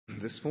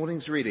This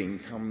morning's reading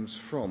comes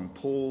from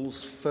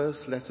Paul's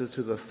first letter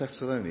to the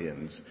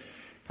Thessalonians,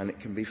 and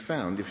it can be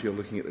found, if you're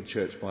looking at the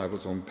church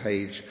Bibles, on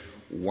page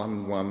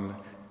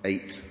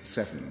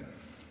 1187.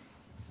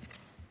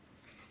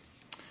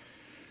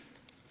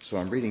 So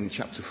I'm reading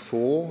chapter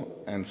 4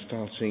 and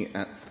starting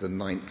at the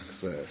 9th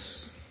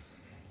verse.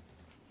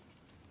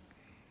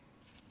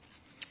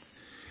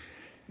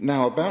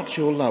 Now about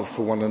your love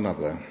for one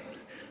another,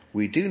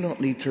 we do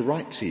not need to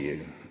write to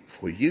you,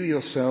 for you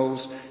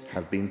yourselves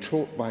have been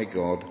taught by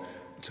God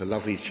to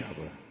love each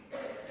other.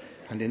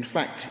 And in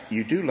fact,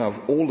 you do love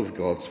all of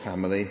God's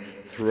family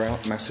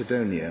throughout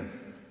Macedonia.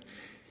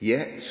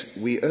 Yet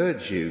we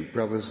urge you,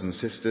 brothers and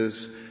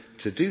sisters,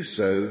 to do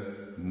so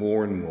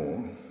more and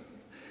more,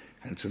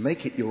 and to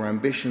make it your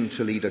ambition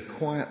to lead a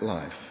quiet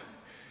life.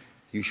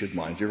 You should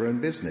mind your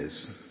own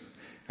business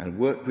and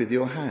work with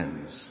your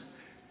hands,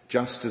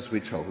 just as we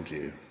told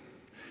you,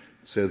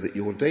 so that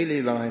your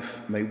daily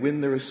life may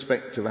win the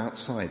respect of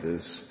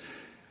outsiders,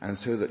 and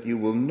so that you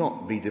will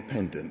not be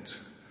dependent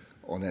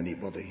on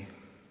anybody.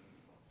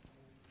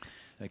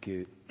 Thank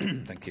you.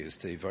 Thank you,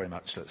 Steve, very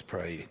much. Let's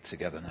pray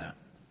together now.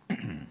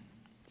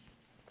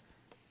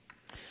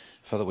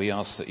 Father, we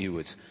ask that you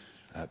would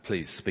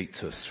please speak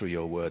to us through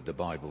your word, the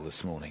Bible,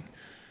 this morning,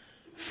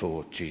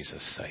 for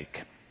Jesus'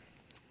 sake.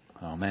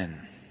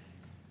 Amen.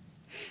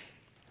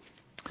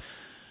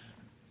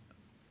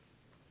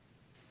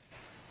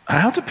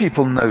 How do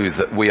people know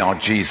that we are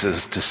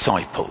Jesus'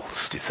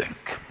 disciples, do you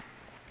think?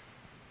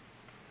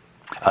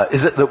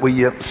 Is it that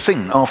we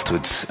sing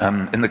afterwards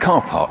in the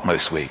car park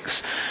most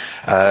weeks?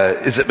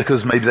 Is it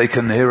because maybe they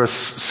can hear us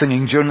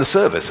singing during the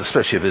service,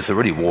 especially if it's a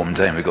really warm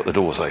day and we've got the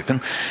doors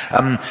open?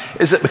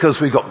 Is it because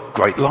we've got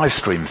great live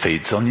stream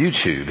feeds on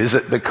YouTube? Is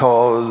it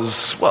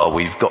because, well,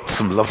 we've got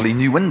some lovely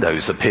new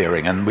windows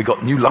appearing and we've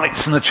got new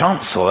lights in the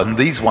chancel and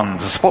these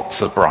ones, the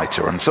spots are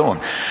brighter and so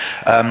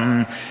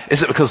on?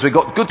 Is it because we've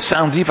got good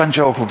sound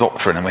evangelical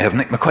doctrine and we have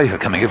Nick McQuaver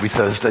coming every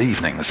Thursday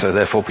evening, so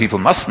therefore people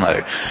must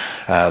know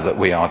that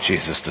we are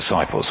Jesus'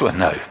 disciples? Well,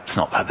 no, it's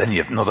not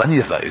any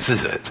of those,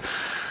 is it?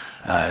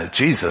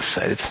 Jesus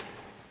said,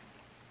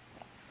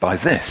 by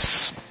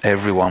this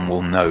everyone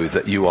will know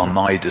that you are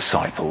my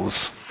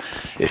disciples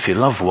if you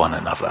love one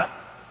another.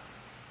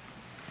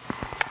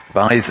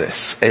 By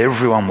this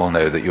everyone will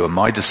know that you are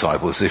my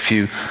disciples if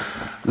you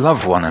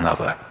love one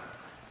another.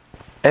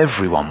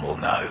 Everyone will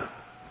know.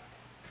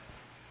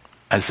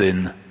 As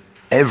in,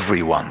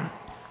 everyone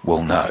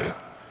will know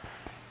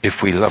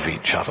if we love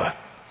each other.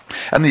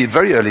 And the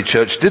very early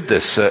church did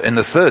this. In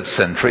the 3rd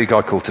century, a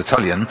guy called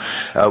Tertullian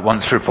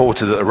once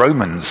reported that the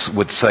Romans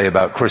would say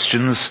about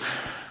Christians,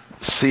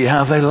 see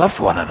how they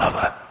love one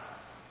another.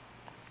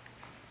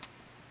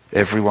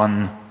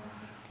 Everyone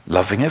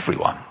loving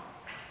everyone.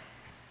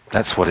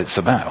 That's what it's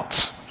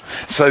about.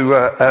 So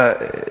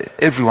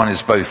everyone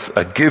is both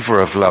a giver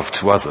of love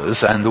to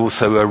others and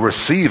also a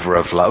receiver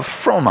of love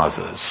from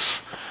others.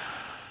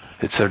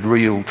 It's a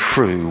real,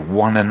 true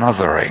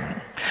one-anothering.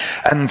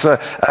 And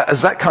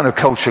as that kind of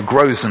culture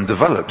grows and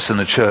develops in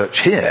a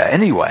church here,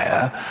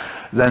 anywhere,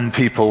 then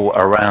people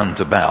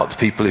around about,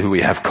 people who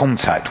we have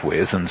contact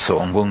with and so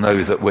on, will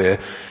know that we're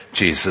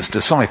Jesus'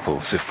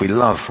 disciples if we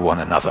love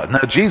one another.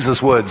 Now,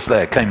 Jesus' words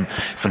there came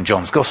from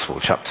John's Gospel,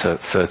 chapter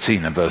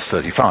 13 and verse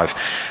 35.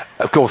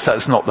 Of course,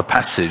 that's not the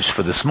passage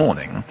for this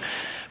morning,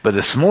 but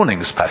this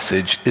morning's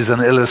passage is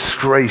an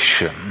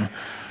illustration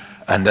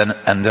and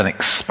an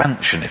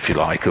expansion, if you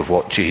like, of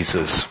what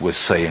Jesus was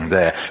saying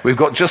there. We've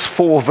got just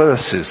 4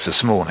 verses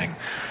this morning,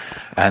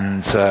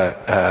 and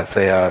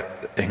they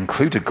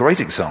include a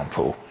great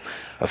example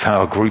of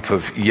how a group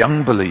of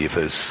young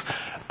believers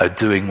are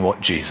doing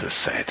what Jesus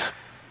said,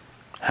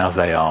 how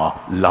they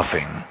are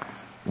loving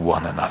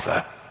one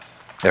another.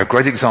 They're a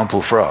great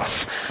example for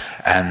us,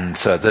 and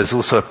there's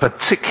also a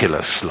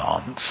particular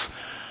slant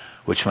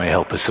which may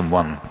help us in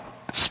one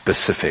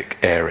specific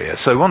area.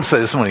 So I want to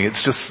say this morning,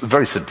 it's just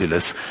very simply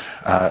this,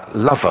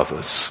 love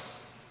others,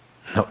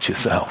 not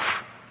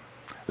yourself.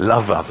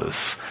 Love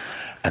others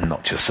and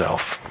not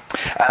yourself.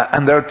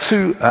 And there are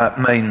 2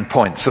 main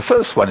points. The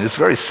first one is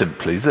very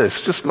simply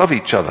this, just love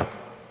each other.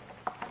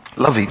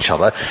 Love each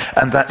other,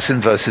 and that's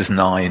in verses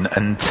 9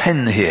 and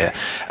 10 here.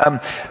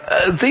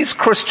 These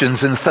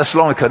Christians in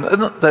Thessalonica,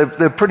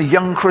 they're pretty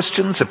young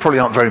Christians. There probably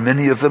aren't very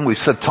many of them. We've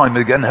said time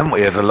and again, haven't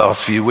we, over the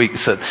last few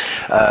weeks, that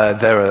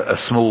they're a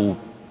small,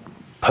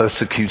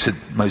 persecuted,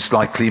 most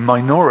likely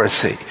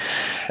minority.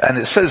 And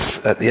it says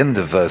at the end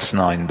of verse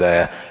 9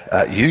 there,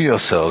 you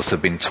yourselves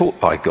have been taught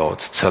by God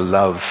to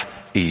love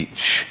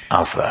each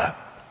other.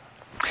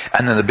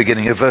 And in the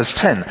beginning of verse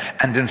 10,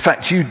 and in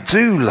fact you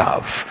do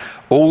love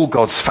all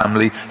God's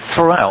family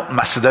throughout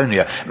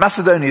Macedonia.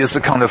 Macedonia is the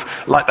kind of,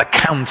 like the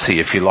county,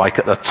 if you like,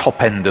 at the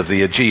top end of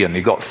the Aegean.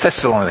 You've got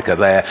Thessalonica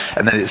there,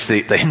 and then it's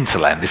the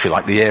hinterland, if you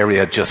like, the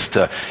area just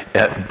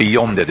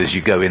beyond it as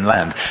you go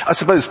inland. I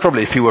suppose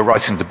probably if you were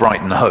writing to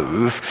Brighton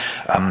Hove,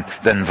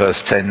 then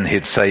verse 10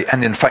 he'd say,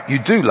 and in fact you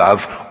do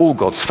love all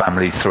God's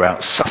family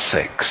throughout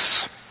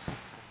Sussex.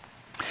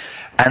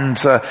 And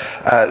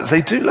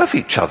they do love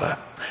each other.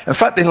 In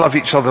fact, they love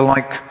each other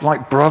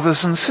like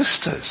brothers and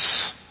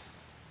sisters.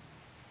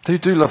 They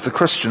do love the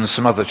Christians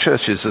from other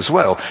churches as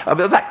well.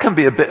 But that can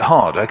be a bit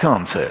harder,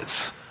 can't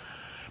it?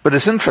 But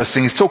it's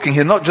interesting, he's talking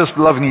here not just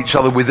loving each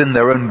other within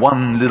their own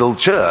one little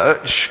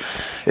church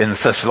in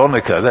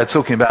Thessalonica, they're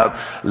talking about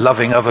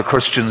loving other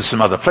Christians from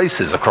other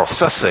places across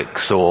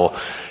Sussex or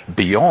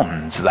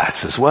beyond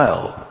that as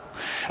well.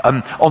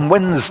 On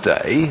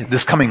Wednesday,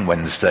 this coming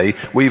Wednesday,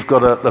 we've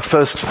got the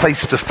first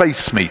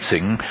face-to-face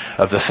meeting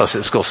of the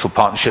Sussex Gospel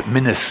Partnership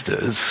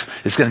ministers.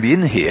 It's going to be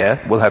in here.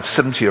 We'll have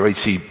 70 or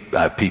 80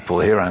 people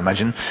here, I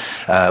imagine.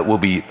 We'll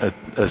be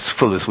as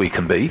full as we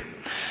can be.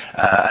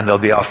 And there'll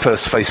be our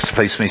first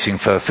face-to-face meeting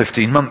for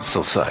 15 months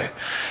or so.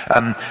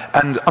 And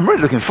I'm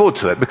really looking forward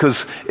to it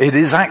because it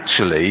is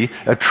actually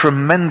a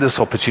tremendous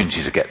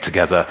opportunity to get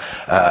together,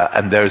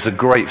 and there is a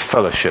great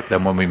fellowship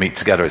then when we meet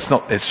together.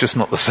 It's just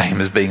not the same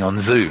as being on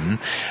Zoom.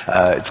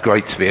 It's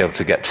great to be able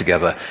to get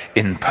together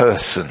in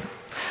person.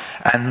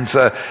 And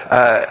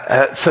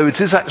so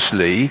it is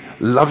actually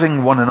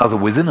loving one another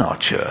within our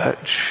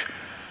church,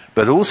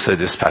 but also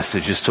this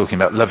passage is talking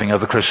about loving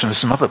other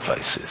Christians from other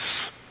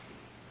places,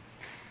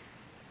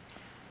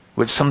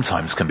 which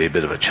sometimes can be a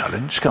bit of a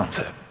challenge, can't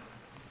it?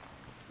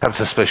 Perhaps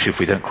especially if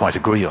we don't quite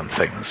agree on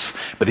things.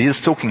 But he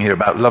is talking here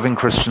about loving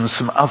Christians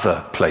from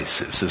other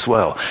places as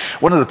well.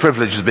 One of the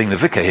privileges of being the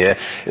vicar here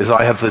is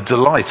I have the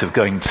delight of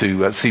going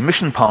to see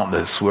mission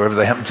partners wherever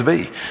they happen to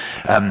be.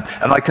 And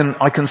I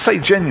can say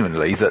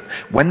genuinely that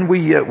when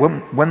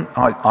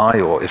I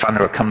or if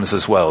Anna comes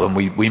as well, and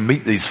we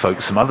meet these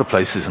folks from other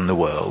places in the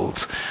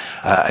world,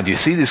 and you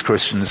see these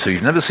Christians who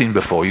you've never seen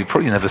before, you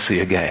probably never see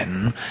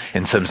again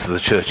in terms of the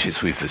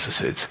churches we've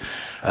visited,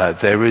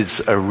 there is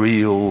a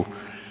real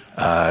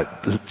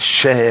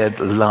shared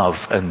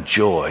love and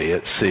joy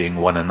at seeing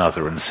one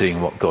another and seeing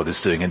what God is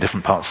doing in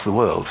different parts of the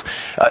world.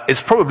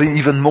 It's probably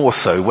even more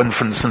so when,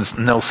 for instance,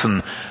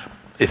 Nelson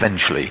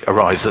eventually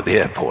arrives at the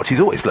airport. He's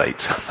always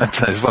late.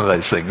 It's one of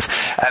those things.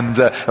 And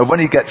when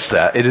he gets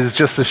there, it is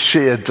just a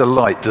sheer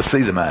delight to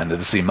see the man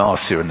and to see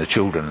Marcia and the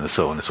children and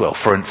so on as well.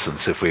 For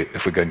instance, if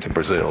we're going to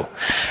Brazil.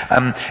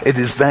 It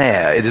is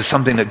there. It is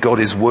something that God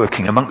is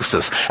working amongst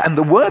us. And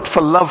the word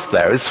for love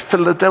there is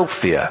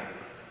Philadelphia.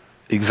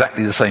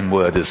 Exactly the same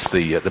word as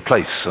the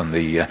place on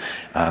the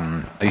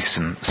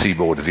eastern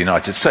seaboard of the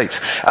United States.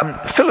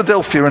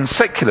 Philadelphia in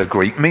secular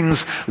Greek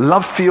means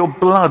love for your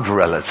blood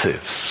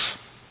relatives.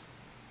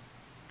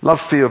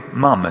 Love for your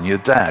mum and your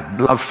dad,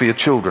 love for your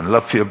children,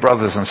 love for your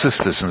brothers and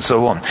sisters and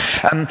so on.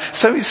 And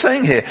so he's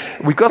saying here,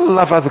 we've got to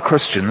love other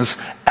Christians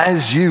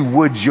as you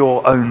would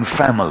your own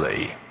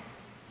family.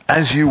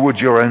 As you would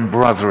your own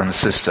brother and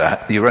sister,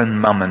 your own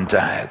mum and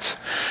dad.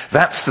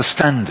 That's the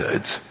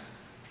standard.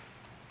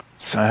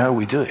 So how are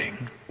we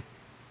doing?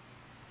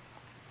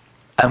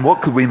 And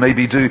what could we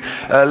maybe do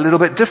a little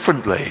bit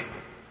differently?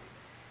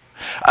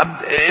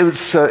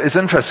 It's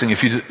interesting,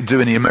 if you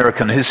do any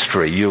American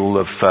history,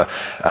 you'll have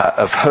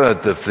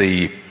heard of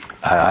the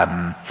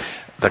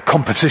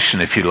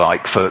competition, if you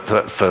like, for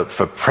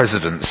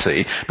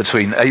presidency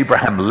between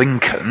Abraham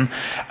Lincoln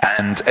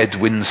and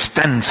Edwin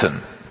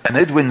Stanton. And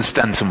Edwin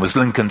Stanton was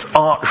Lincoln's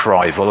arch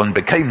rival and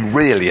became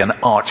really an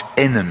arch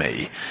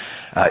enemy.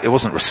 It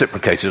wasn't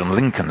reciprocated on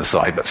Lincoln's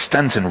side, but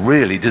Stanton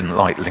really didn't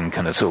like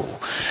Lincoln at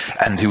all.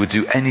 And he would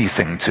do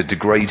anything to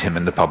degrade him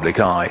in the public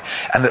eye.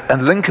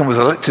 And Lincoln was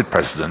elected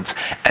president,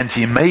 and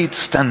he made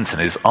Stanton,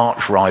 his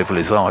arch rival,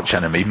 his arch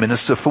enemy,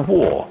 minister for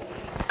war.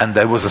 And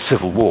there was a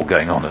civil war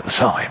going on at the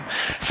time.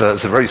 So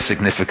that's a very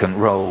significant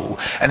role.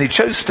 And he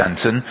chose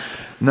Stanton,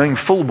 knowing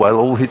full well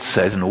all he'd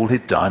said and all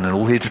he'd done and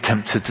all he'd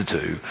attempted to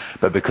do,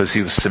 but because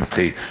he was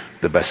simply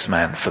the best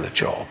man for the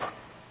job.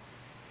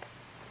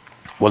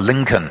 Well,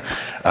 Lincoln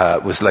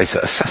was later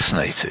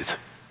assassinated.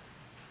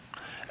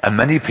 And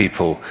many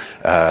people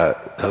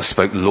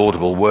spoke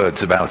laudable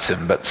words about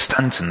him, but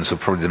Stanton's were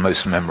probably the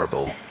most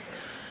memorable.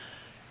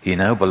 He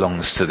now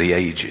belongs to the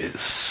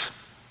ages.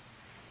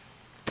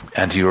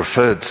 And he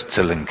referred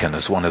to Lincoln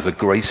as one of the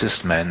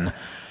greatest men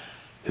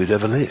who'd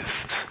ever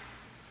lived.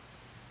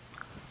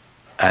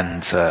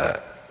 And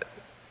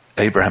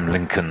Abraham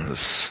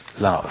Lincoln's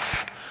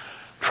love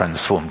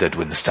transformed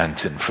Edwin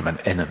Stanton from an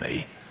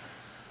enemy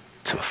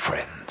to a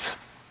friend.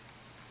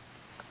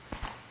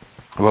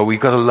 Well,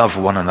 we've got to love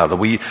one another.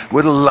 We're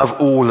to love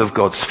all of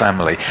God's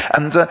family.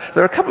 And there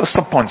are a couple of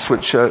subpoints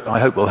which I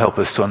hope will help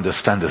us to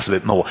understand this a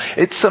bit more.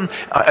 It's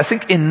I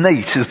think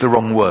innate is the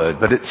wrong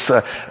word, but it's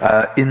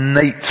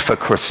innate for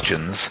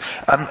Christians.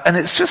 And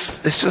it's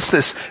just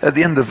this at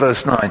the end of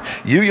verse 9.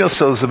 You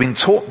yourselves have been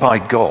taught by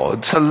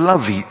God to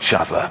love each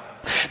other.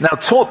 Now,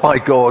 taught by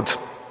God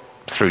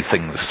through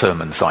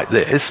sermons like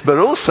this, but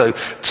also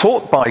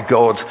taught by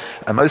God,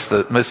 and most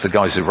of the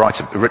guys who've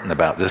written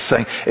about this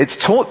saying it's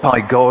taught by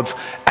God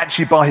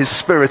actually by His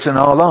Spirit in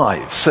our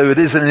lives. So it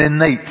is an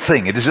innate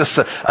thing. It is just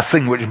a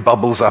thing which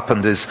bubbles up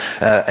and is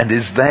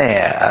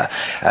there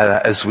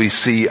as we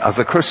see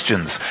other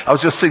Christians. I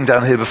was just sitting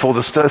down here before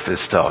the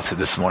service started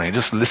this morning,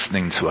 just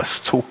listening to us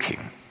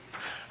talking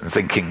and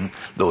thinking,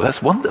 oh,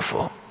 that's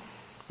wonderful.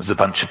 There's a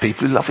bunch of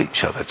people who love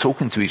each other,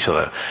 talking to each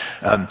other.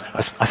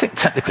 I think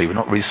technically we're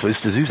not really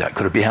supposed to do that.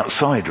 Got to be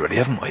outside really,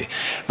 haven't we?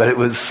 But it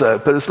was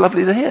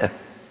lovely to hear.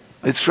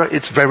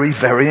 It's very,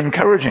 very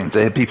encouraging to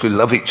hear people who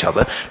love each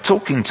other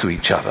talking to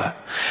each other.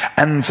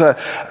 And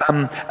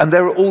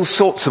there are all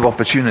sorts of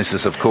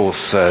opportunities, of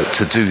course,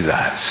 to do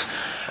that.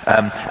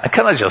 And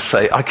can I just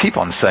say, I keep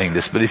on saying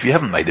this, but if you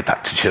haven't made it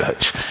back to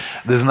church,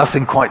 there's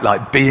nothing quite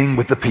like being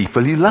with the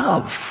people you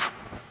love.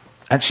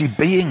 Actually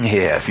being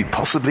here, if you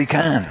possibly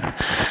can.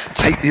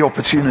 Take the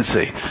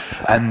opportunity.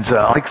 And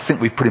I think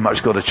we've pretty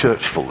much got a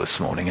church full this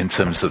morning in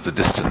terms of the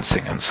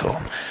distancing and so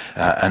on.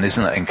 And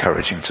isn't that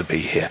encouraging to be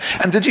here?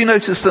 And did you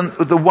notice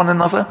the one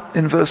another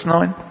in verse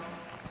 9?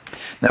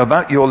 Now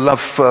about your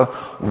love for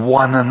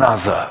one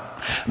another.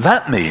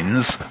 That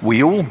means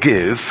we all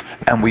give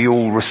and we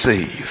all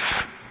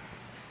receive.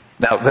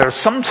 Now there are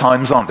some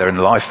times, aren't there, in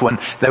life when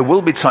there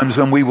will be times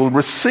when we will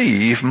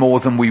receive more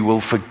than we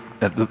will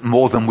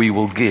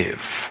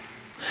give.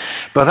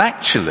 But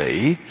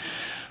actually,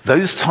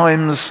 those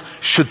times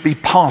should be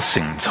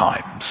passing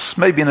times.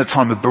 Maybe in a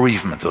time of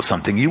bereavement or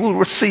something, you will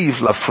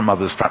receive love from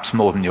others perhaps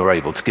more than you're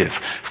able to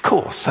give. Of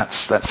course,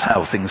 that's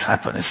how things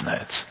happen, isn't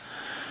it?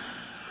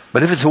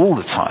 But if it's all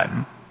the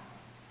time,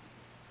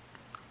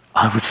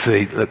 I would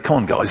say, look, come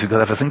on guys, you've got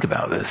to have a think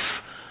about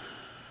this.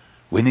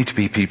 We need to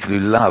be people who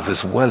love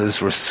as well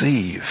as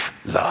receive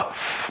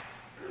love.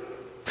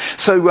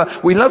 So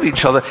we love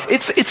each other.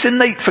 It's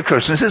innate for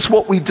Christians. It's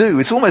what we do.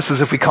 It's almost as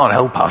if we can't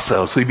help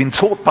ourselves. We've been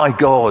taught by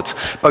God,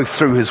 both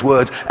through His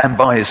Word and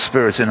by His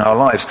Spirit in our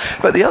lives.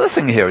 But the other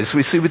thing here is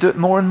we see we do it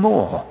more and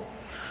more.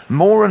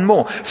 More and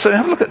more. So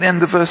have a look at the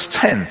end of verse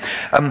 10.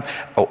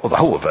 Or the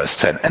whole of verse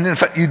 10. And in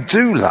fact, you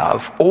do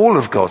love all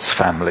of God's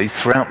family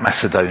throughout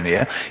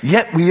Macedonia.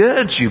 Yet we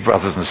urge you,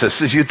 brothers and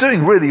sisters, you're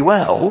doing really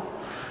well.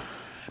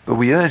 But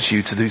we urge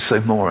you to do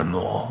so more and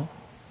more.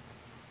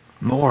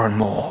 More and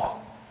more.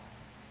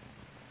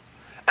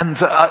 And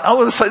I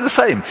want to say the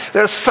same.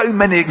 There are so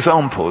many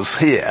examples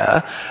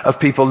here of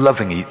people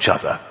loving each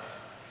other.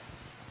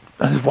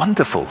 And it's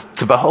wonderful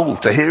to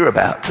behold, to hear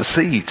about, to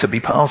see, to be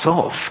part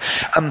of.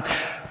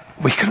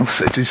 We can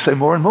also do so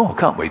more and more,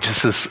 can't we?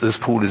 Just as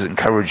Paul is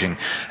encouraging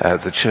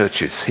the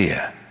churches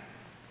here.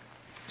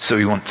 So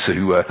we want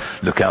to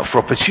look out for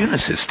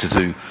opportunities to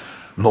do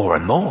more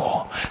and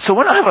more. So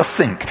when I have a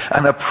think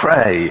and a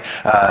pray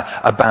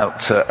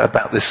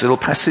about this little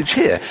passage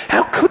here,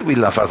 how could we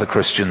love other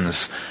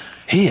Christians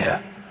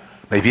here,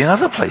 maybe in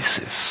other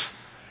places?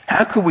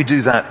 How could we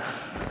do that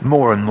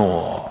more and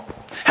more?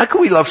 How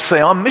could we love, say,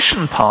 our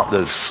mission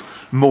partners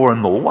more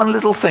and more? One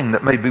little thing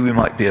that maybe we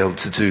might be able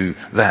to do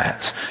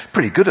that.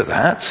 Pretty good at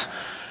that.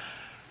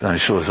 But I'm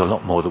sure there's a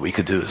lot more that we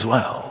could do as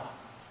well.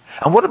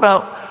 And what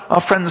about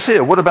our friends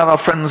here? What about our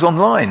friends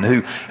online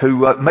who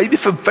maybe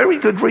for very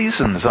good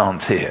reasons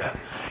aren't here?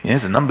 You know,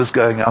 the numbers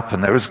going up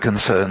and there is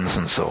concerns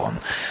and so on.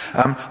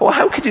 Or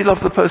how could you love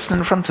the person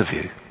in front of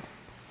you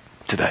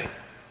today?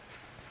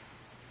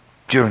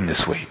 During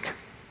this week.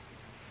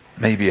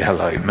 Maybe a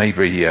hello,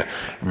 maybe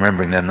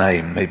remembering their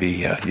name, maybe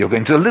you're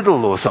going to a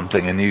Lidl or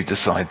something and you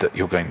decide that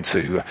you're going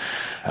to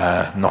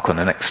knock on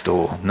the next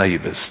door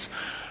neighbours,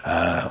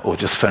 or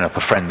just phone up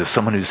a friend of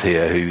someone who's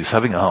here who's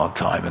having a hard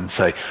time and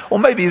say, or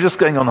maybe you're just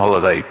going on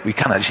holiday, we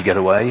can actually get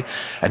away,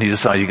 and you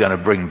decide you're going to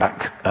bring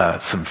back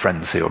some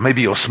friends here, or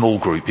maybe your small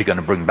group, you're going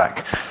to bring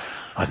back,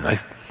 I don't know,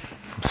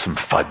 some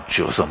fudge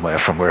or somewhere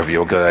from wherever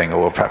you're going,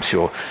 or perhaps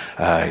you're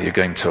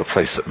going to a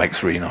place that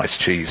makes really nice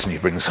cheese and you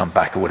bring some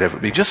back or whatever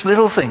it be. Just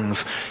little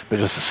things, but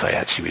just to say,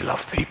 actually we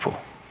love people.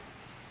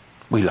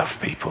 We love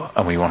people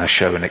and we want to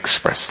show and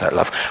express that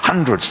love.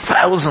 Hundreds,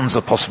 thousands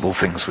of possible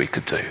things we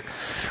could do.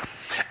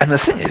 And the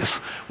thing is,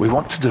 we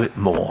want to do it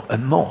more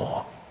and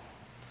more.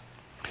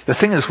 The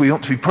thing is, we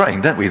ought to be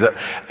praying, don't we, that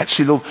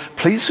actually, Lord,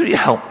 please will you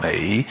help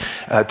me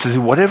to do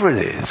whatever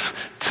it is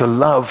to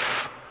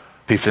love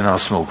people in our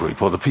small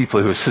group, or the people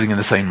who are sitting in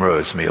the same row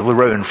as me, or the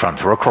row in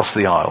front, or across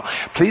the aisle.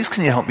 Please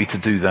can you help me to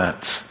do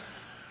that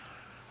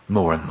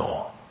more and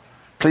more?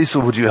 Please,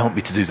 Lord, would you help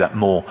me to do that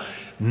more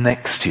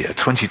next year,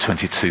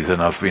 2022,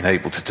 than I've been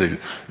able to do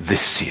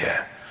this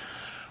year?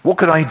 What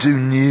could I do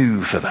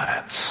new for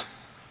that?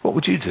 What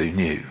would you do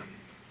new,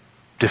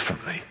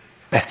 differently,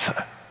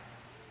 better,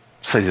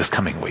 say this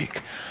coming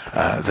week,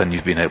 than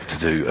you've been able to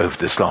do over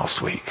this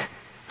last week?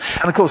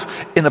 And of course,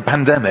 in a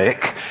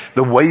pandemic,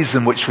 the ways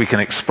in which we can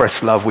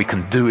express love, we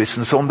can do it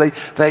and so on, they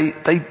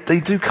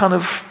do kind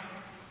of,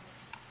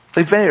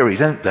 they vary,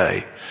 don't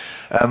they?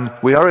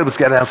 We are able to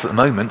get out at the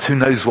moment. Who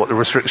knows what the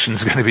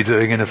restrictions are going to be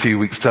doing in a few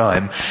weeks'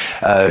 time?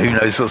 Who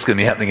knows what's going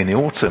to be happening in the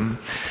autumn?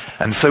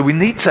 And so we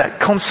need to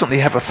constantly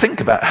have a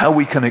think about how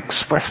we can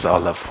express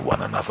our love for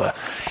one another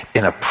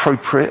in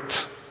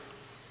appropriate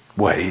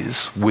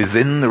ways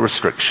within the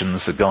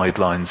restrictions, the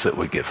guidelines that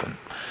we're given.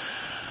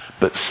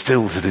 But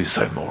still to do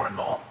so more and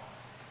more.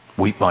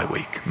 Week by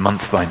week,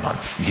 month by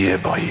month, year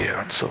by year,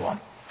 and so on.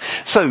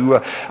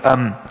 So,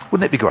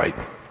 wouldn't it be great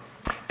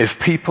if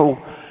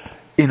people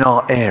in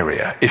our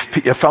area,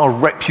 if our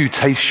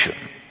reputation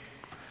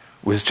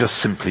was just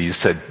simply, you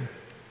said,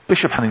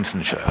 Bishop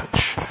Hannington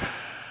Church,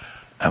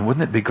 And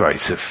wouldn't it be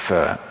great if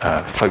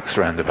folks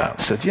round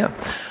about said, yeah,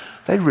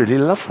 they really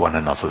love one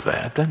another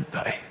there, don't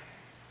they?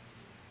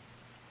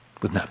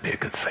 Wouldn't that be a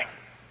good thing?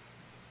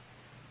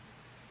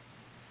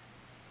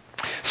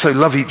 So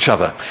love each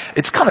other.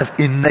 It's kind of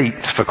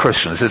innate for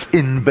Christians. It's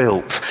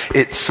inbuilt.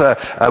 It's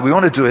we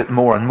want to do it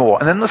more and more.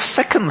 And then the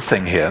second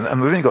thing here,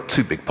 and we've only got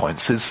 2 big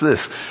points, is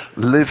this: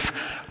 live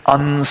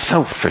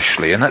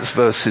unselfishly. And that's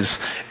verses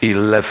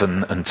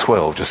 11 and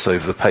 12, just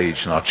over the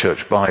page in our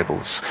church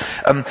Bibles.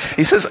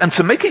 He says, and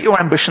to make it your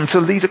ambition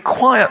to lead a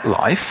quiet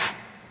life.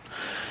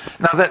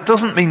 Now that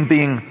doesn't mean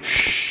being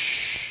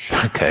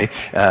okay.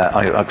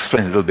 I'll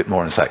explain it a little bit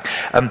more in a sec.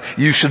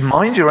 You should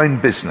mind your own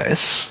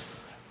business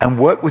and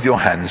work with your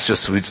hands,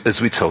 just as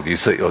we told you,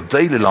 so that your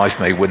daily life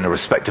may win the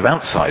respect of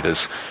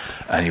outsiders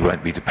and you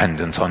won't be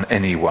dependent on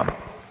anyone.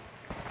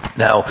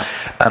 Now,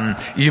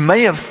 you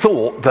may have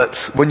thought that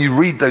when you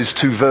read those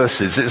 2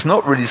 verses, it's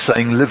not really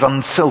saying live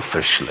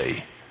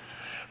unselfishly,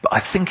 but I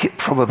think it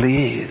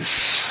probably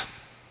is.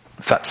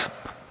 In fact,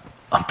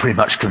 I'm pretty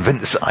much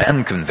convinced, I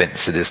am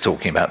convinced it is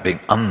talking about being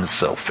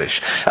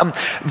unselfish.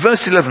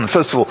 Verse 11,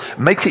 first of all,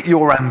 make it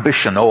your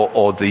ambition,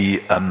 or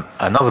the,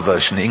 another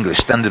version, the English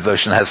Standard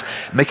Version has,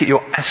 make it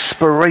your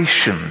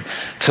aspiration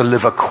to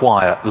live a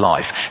quiet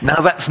life. Now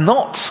that's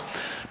not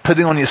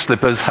putting on your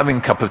slippers, having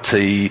a cup of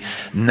tea,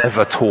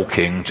 never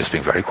talking, just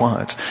being very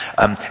quiet.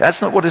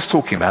 That's not what it's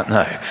talking about,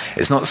 no.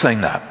 It's not saying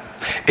that.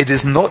 It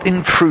is not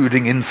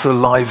intruding into the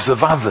lives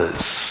of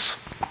others.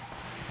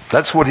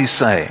 That's what he's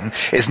saying.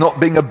 It's not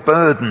being a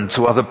burden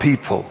to other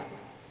people.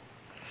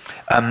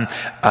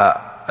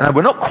 Now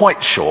we're not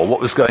quite sure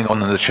what was going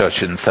on in the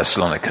church in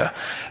Thessalonica,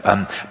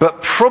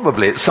 but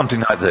probably it's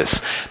something like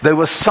this. There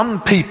were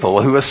some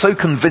people who were so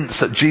convinced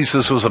that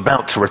Jesus was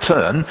about to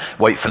return,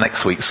 wait for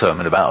next week's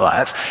sermon about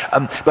that,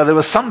 but there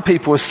were some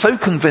people who were so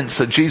convinced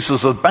that Jesus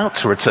was about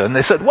to return,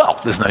 they said, well,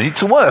 there's no need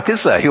to work,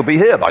 is there? He'll be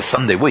here by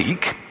Sunday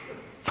week.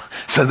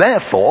 So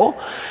therefore,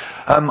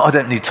 I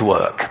don't need to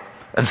work.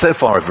 And so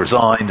far I've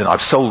resigned and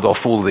I've sold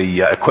off all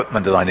the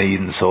equipment that I need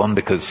and so on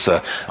because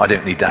I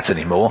don't need that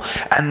anymore.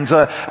 And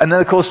then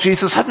of course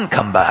Jesus hadn't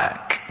come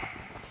back.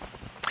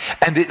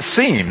 And it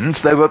seemed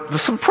there were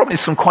probably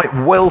some quite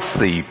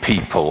wealthy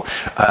people.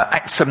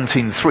 Acts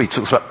 17:3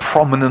 talks about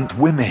prominent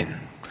women.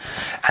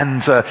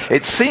 And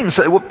it seems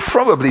that there were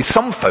probably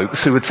some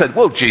folks who had said,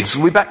 well, Jesus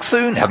will be back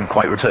soon, hadn't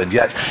quite returned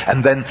yet.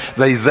 And then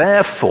they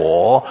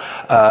therefore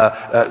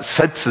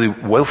said to the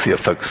wealthier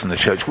folks in the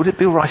church, would it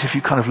be all right if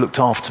you kind of looked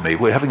after me?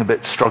 We're having a bit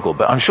of struggle,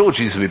 but I'm sure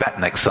Jesus will be back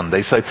next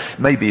Sunday, so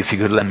maybe if you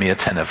could lend me a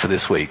tenner for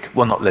this week.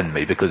 Well, not lend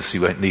me, because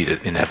you won't need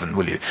it in heaven,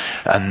 will you?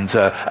 And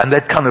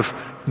they'd kind of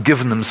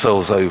given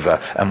themselves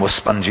over and were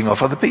sponging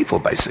off other people,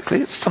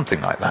 basically. It's something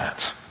like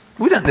that.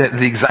 We don't know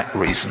the exact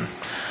reason.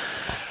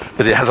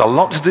 But it has a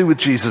lot to do with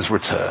Jesus'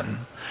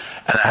 return,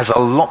 and it has a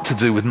lot to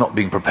do with not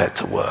being prepared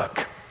to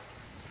work.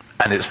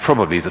 And it's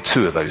probably the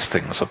 2 of those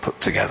things are put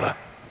together.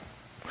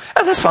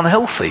 And that's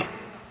unhealthy.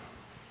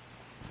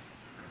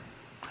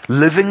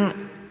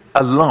 Living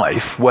a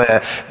life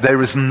where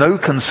there is no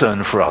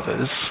concern for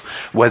others,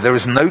 where there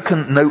is no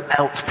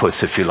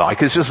output, if you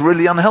like, is just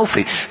really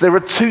unhealthy. There are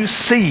 2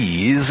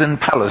 seas in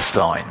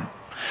Palestine.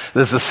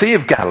 There's the Sea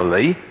of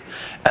Galilee,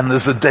 and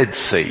there's the Dead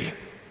Sea.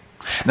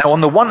 Now on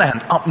the one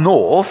hand, up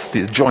north,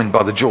 you're joined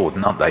by the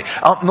Jordan, aren't they?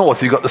 Up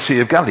north you've got the Sea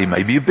of Galilee,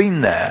 maybe you've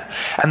been there.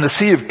 And the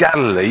Sea of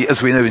Galilee,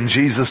 as we know in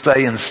Jesus'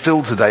 day and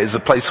still today, is a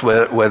place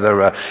where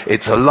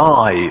it's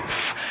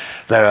alive.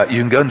 You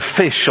can go and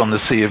fish on the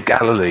Sea of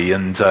Galilee,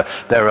 and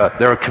there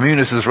are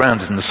communities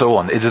around it and so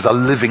on. It is a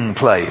living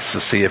place,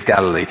 the Sea of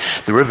Galilee.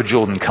 The River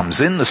Jordan comes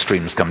in, the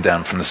streams come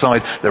down from the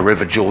side, the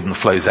River Jordan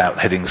flows out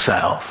heading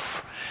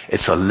south.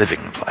 It's a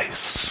living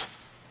place.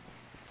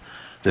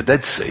 The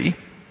Dead Sea,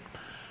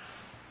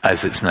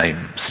 as its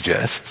name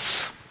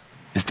suggests,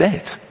 is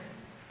dead.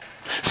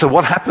 So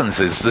what happens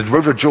is the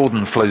River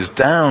Jordan flows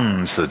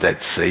down to the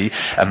Dead Sea,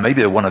 and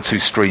maybe there are 1 or 2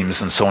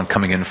 streams and so on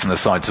coming in from the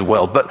sides as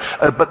well,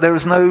 but there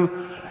is no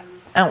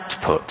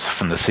output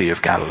from the Sea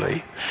of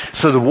Galilee.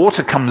 So the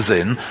water comes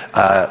in,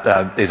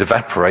 it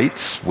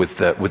evaporates with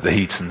the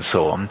heat and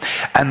so on,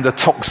 and the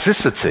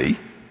toxicity,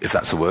 if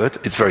that's a word,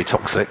 it's very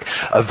toxic,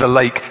 of the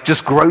lake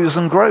just grows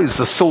and grows.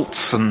 The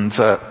salts and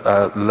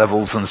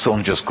levels and so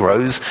on just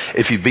grows.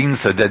 If you've been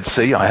to the Dead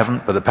Sea, I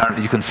haven't, but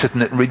apparently you can sit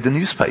in it and read the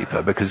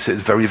newspaper because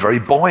it's very, very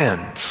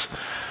buoyant.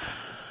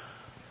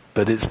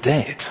 But it's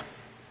dead.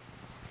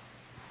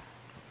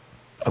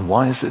 And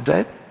why is it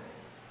dead?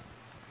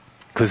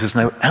 Because there's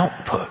no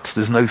output,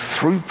 there's no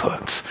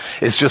throughput.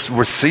 It's just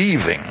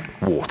receiving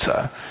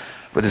water,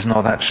 but it's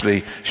not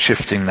actually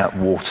shifting that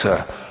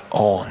water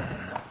on.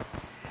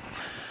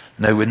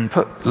 No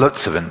input,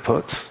 lots of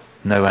input,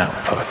 no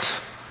output.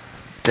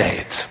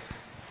 Dead.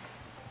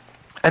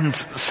 And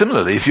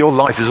similarly, if your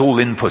life is all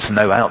input and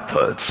no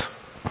output,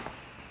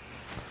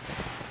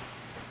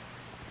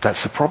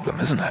 that's a problem,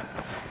 isn't it?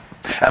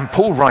 And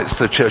Paul writes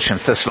to the church in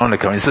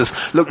Thessalonica and he says,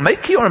 look, make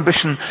it your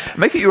ambition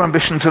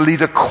to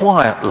lead a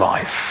quiet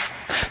life.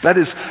 That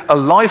is a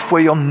life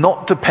where you're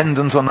not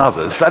dependent on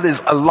others. That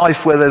is a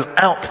life where there's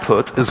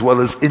output as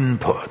well as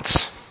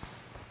input.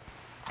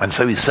 And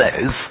so he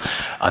says,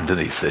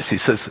 underneath this, he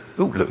says,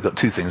 oh, look, we've got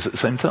two things at the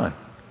same time.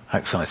 How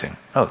exciting.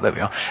 Oh, there we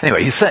are.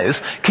 Anyway, he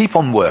says, keep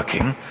on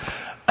working,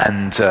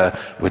 and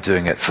we're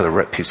doing it for the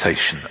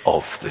reputation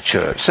of the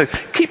church. So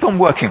keep on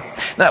working.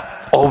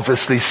 Now,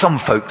 obviously some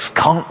folks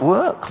can't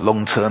work,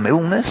 long-term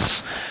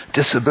illness,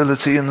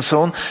 disability and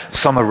so on.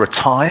 Some are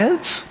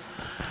retired.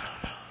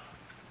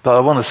 But I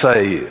want to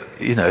say,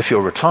 if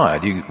you're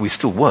retired, we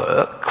still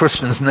work.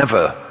 Christians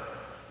never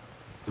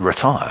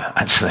retire,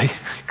 actually.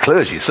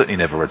 Clergy certainly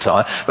never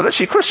retire. But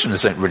actually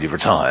Christians don't really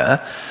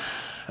retire.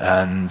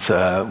 And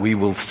we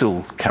will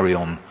still carry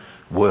on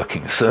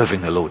working,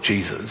 serving the Lord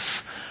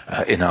Jesus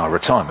in our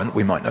retirement.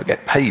 We might not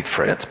get paid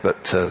for it,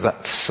 but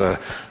that's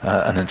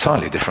an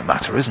entirely different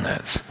matter, isn't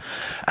it?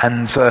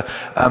 And so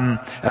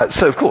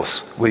of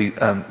course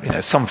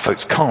some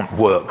folks can't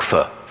work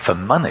for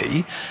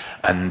money.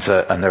 And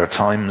there are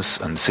times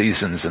and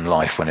seasons in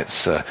life when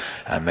it's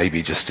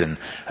maybe just as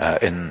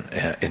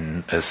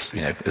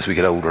we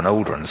get older and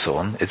older and so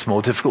on, it's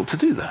more difficult to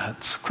do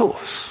that. Of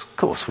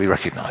course, we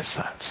recognise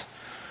that.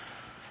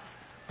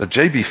 But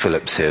J.B.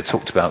 Phillips here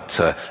talked about,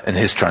 in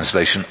his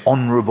translation,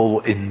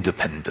 honourable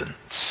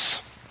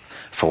independence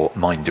for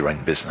mind your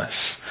own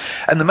business.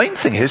 And the main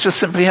thing here is just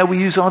simply how we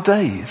use our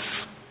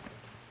days.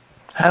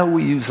 How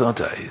we use our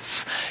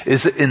days.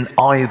 Is it in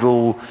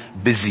idle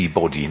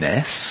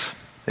busybodiness?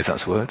 If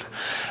that's a word.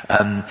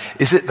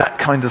 Is it that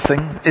kind of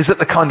thing? Is it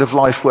the kind of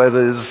life where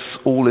there's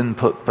all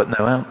input but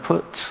no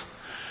output?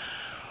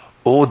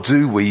 Or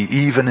do we,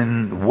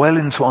 even well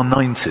into our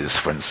 90s,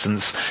 for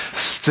instance,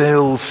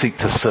 still seek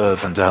to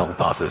serve and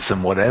help others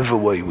in whatever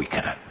way we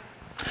can?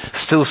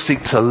 Still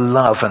seek to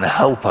love and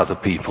help other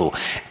people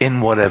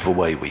in whatever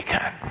way we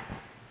can?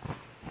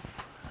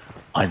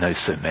 I know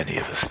so many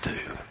of us do.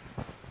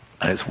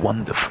 And it's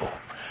wonderful.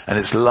 And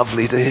it's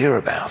lovely to hear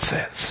about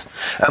it.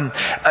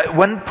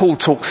 When Paul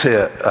talks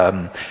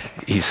here,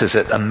 he says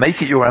it, and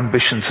make it your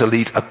ambition to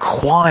lead a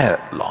quiet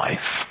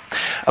life.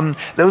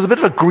 There was a bit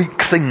of a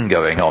Greek thing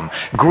going on.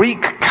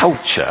 Greek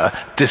culture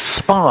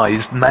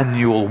despised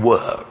manual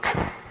work.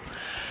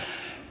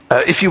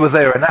 If you were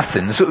there in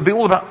Athens, it would be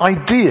all about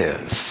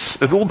ideas.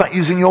 It would be all about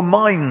using your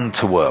mind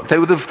to work. They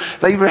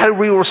had a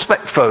real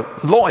respect for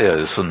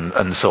lawyers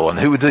and so on,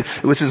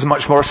 which is a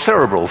much more a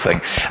cerebral thing.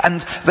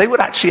 And they would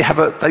actually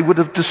they would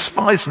have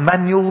despised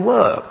manual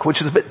work, which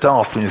is a bit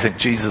daft when you think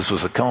Jesus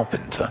was a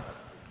carpenter.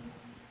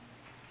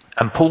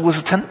 And Paul was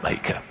a tent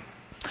maker.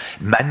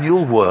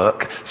 Manual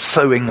work,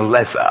 sewing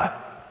leather,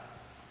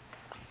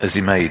 as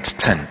he made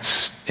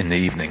tents in the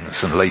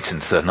evenings and late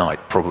into the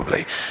night,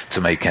 probably,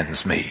 to make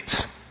ends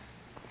meet.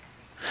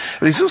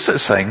 But he's also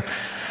saying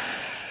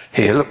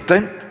here, look,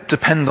 don't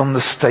depend on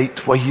the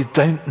state where you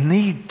don't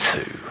need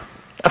to.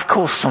 Of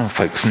course some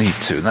folks need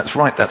to, and that's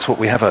right, that's what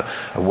we have a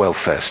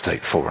welfare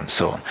state for and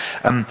so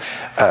on.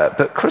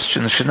 But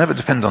Christians should never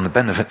depend on the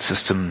benefit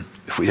system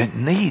if we don't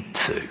need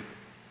to.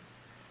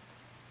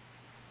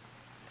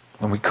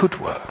 When we could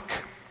work.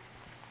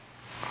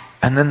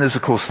 And then there's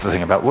of course the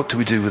thing about what do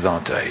we do with our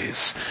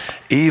days?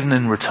 Even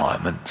in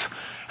retirement,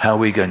 how are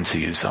we going to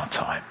use our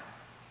time?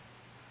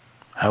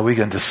 How are we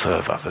going to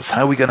serve others?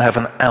 How are we going to have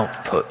an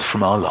output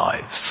from our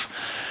lives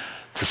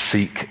to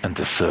seek and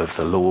to serve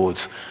the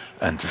Lord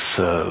and to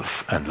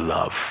serve and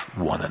love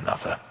one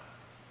another?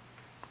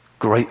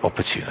 Great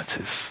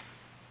opportunities.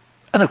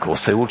 And of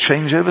course they will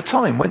change over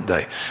time, won't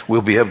they?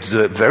 We'll be able to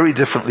do it very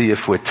differently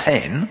if we're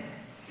 10,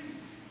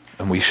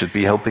 and we should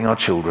be helping our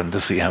children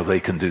to see how they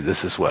can do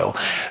this as well,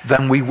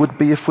 than we would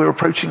be if we're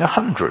approaching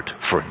 100,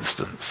 for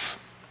instance.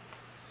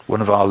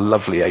 One of our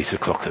lovely 8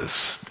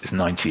 o'clockers is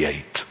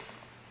 98.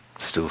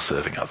 Still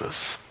serving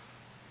others.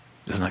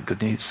 Isn't that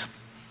good news?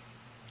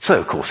 So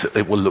of course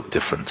it will look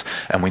different,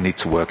 and we need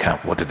to work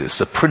out what it is.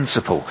 The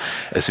principle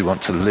is we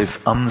want to live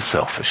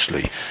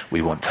unselfishly.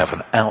 We want to have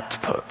an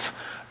output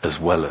as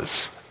well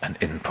as an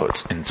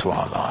input into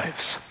our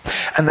lives.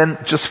 And then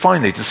just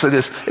finally to say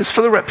this, it's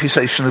for the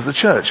reputation of the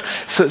church.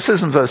 So it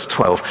says in verse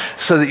 12,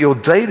 so that your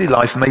daily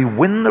life may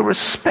win the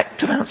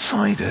respect of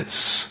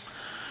outsiders,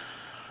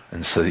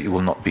 and so that you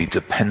will not be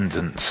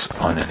dependent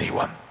on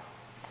anyone.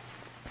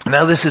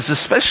 Now this is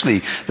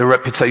especially the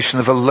reputation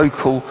of a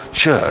local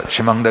church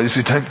among those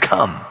who don't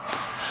come.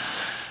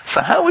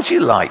 So how would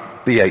you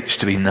like BH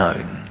to be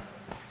known?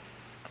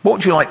 What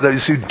would you like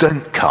those who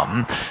don't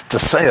come to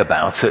say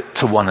about it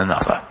to one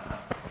another?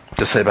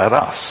 To say about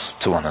us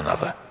to one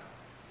another?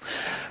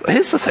 But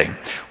here's the thing.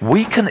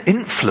 We can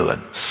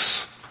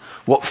influence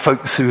what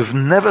folks who have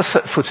never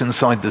set foot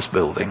inside this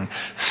building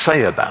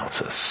say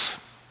about us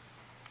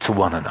to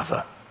one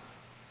another.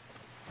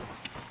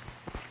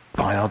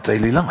 By our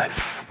daily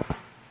life.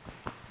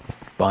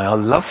 By our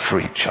love for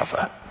each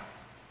other.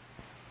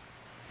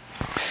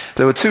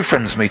 There were two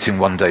friends meeting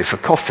one day for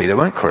coffee. They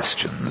weren't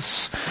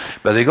Christians,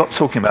 but they got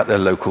talking about their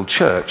local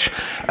church,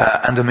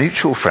 and a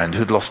mutual friend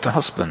who'd lost a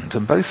husband,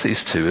 and both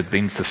these two had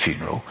been to the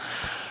funeral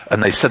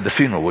And they said the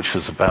funeral, which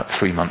was about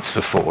 3 months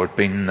before, had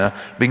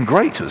been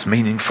great. It was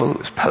meaningful. It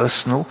was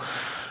personal.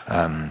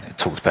 It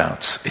talked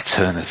about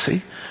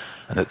eternity.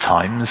 And at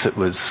times it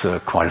was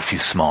quite a few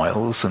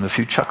smiles and a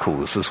few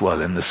chuckles as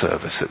well in the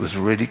service. It was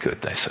really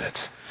good, they said.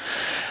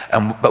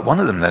 But one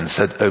of them then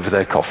said over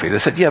their coffee, they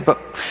said, yeah, but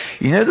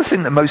you know the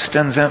thing that most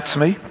stands out to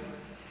me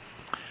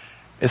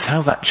is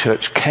how that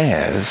church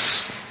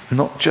cares,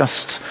 not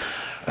just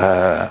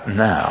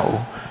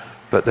now,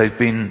 but they've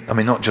been,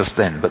 not just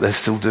then, but they're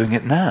still doing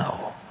it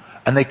now.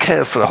 And they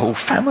care for the whole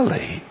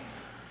family.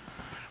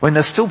 When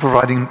they're still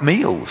providing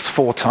meals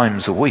 4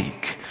 times a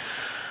week.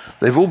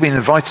 They've all been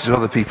invited to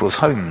other people's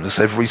homes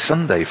every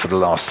Sunday for the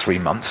last 3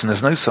 months, and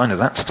there's no sign of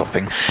that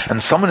stopping.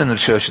 And someone in the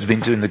church has been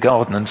doing the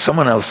garden, and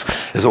someone else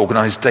has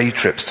organised day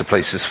trips to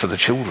places for the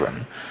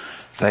children.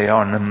 They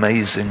are an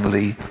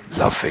amazingly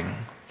loving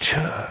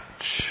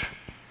church.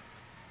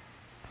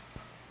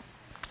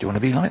 Do you want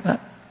to be like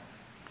that?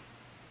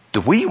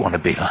 Do we want to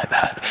be like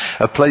that?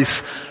 A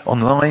place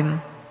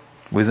online,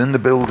 within the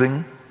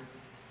building,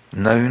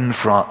 known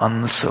for our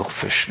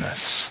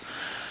unselfishness.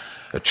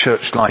 A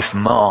church life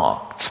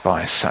marked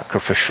by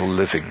sacrificial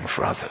living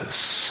for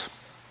others.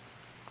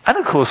 And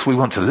of course we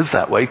want to live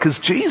that way because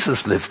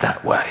Jesus lived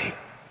that way.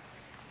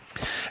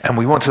 And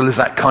we want to live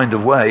that kind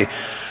of way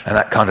and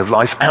that kind of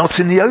life out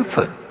in the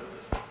open.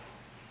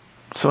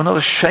 So we're not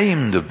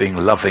ashamed of being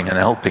loving and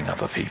helping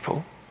other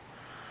people.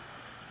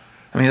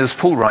 As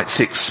Paul writes,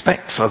 he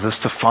expects others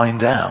to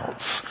find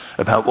out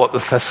about what the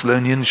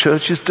Thessalonian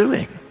church is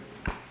doing.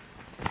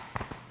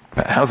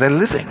 About how they're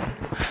living.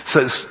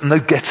 So it's no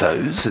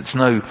ghettos,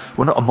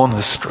 we're not a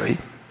monastery.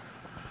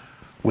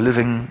 We're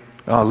living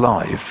our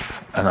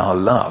life and our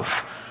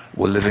love.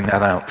 We're living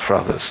that out for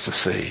others to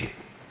see.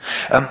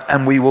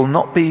 And we will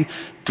not be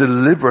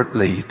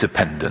deliberately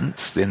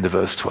dependent, the end of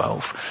verse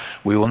 12,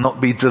 we will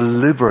not be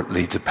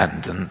deliberately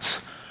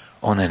dependent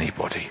on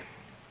anybody.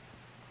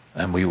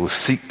 And we will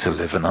seek to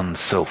live an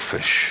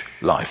unselfish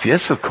life.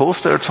 Yes, of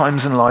course, there are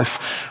times in life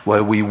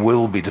where we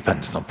will be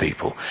dependent on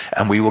people,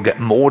 and we will get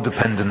more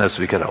dependent as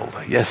we get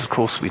older. Yes, of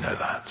course, we know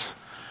that.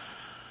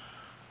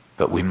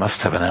 But we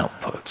must have an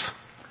output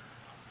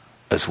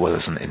as well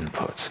as an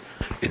input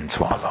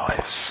into our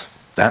lives.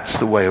 That's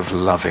the way of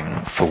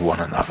loving for one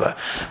another.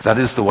 That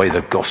is the way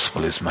the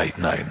gospel is made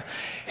known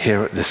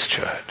here at this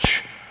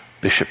church,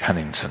 Bishop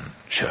Hannington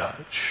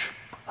Church,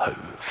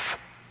 Hove.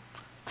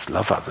 It's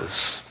love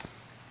others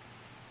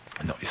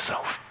and not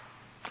yourself.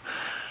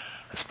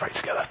 Let's pray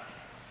together.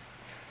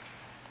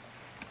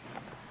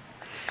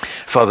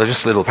 Father,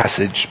 just a little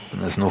passage,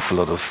 and there's an awful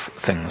lot of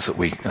things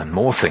and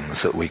more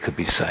things that we could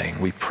be saying.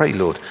 We pray,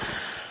 Lord,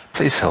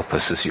 please help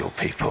us as your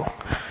people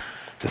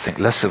to think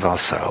less of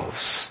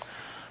ourselves,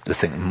 to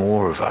think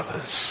more of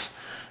others,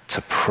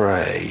 to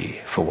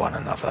pray for one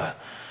another,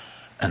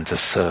 and to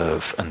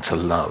serve and to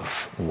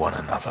love one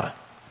another.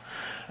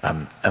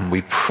 And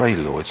we pray,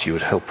 Lord, you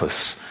would help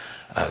us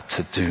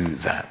to do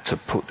that, to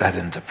put that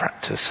into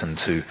practice, and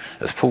to,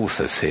 as Paul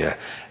says here,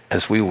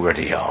 as we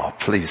already are,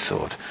 please,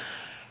 Lord,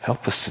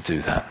 help us to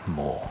do that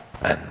more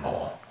and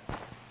more.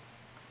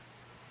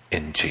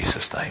 In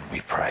Jesus' name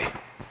we pray.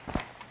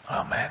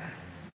 Amen.